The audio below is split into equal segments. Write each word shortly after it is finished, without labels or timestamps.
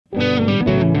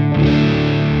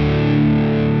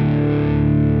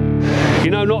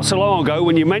know, not so long ago,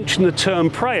 when you mentioned the term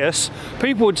Prius,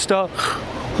 people would start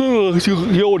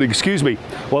yawning, excuse me.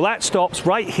 Well, that stops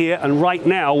right here and right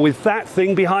now with that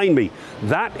thing behind me.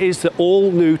 That is the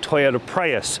all-new Toyota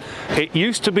Prius. It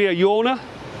used to be a yawner,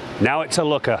 now it's a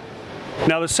looker.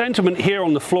 Now, the sentiment here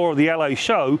on the floor of the LA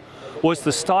show was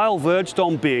the style verged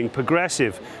on being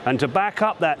progressive, and to back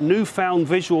up that newfound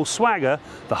visual swagger,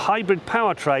 the hybrid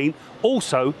powertrain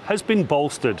also has been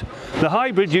bolstered. The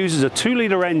hybrid uses a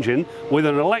 2-litre engine with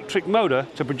an electric motor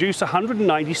to produce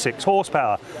 196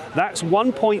 horsepower. That's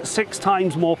 1.6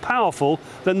 times more powerful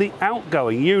than the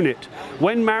outgoing unit.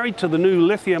 When married to the new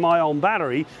lithium-ion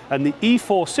battery and the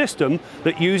E4 system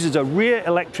that uses a rear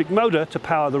electric motor to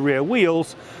power the rear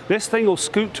wheels, this thing will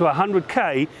scoot to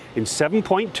 100k in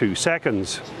 7.2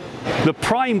 seconds. The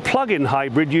Prime plug-in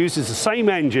hybrid uses the same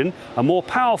engine, a more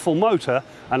powerful motor,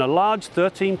 and a large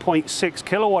 13.6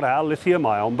 kilowatt-hour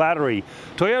lithium-ion battery.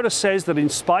 Toyota says that in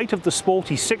spite of the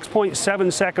sporty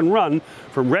 6.7-second run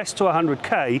from rest to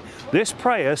 100k, this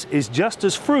Prius is just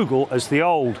as frugal as the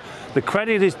old. The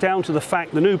credit is down to the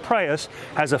fact the new Prius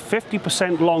has a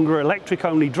 50% longer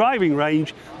electric-only driving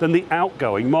range than the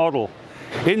outgoing model.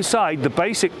 Inside, the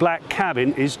basic black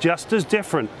cabin is just as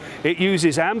different. It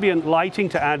uses ambient lighting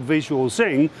to add visual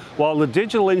zing, while the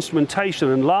digital instrumentation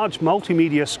and large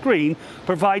multimedia screen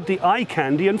provide the eye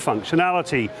candy and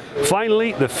functionality.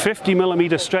 Finally, the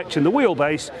 50mm stretch in the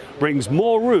wheelbase brings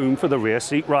more room for the rear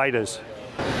seat riders.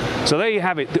 So there you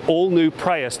have it, the all-new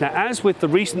Prius. Now, as with the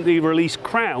recently released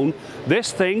Crown,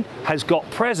 this thing has got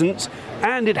presence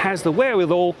and it has the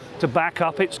wherewithal to back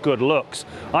up its good looks.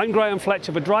 I'm Graham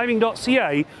Fletcher for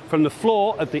Driving.ca from the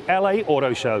floor of the LA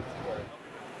Auto Show.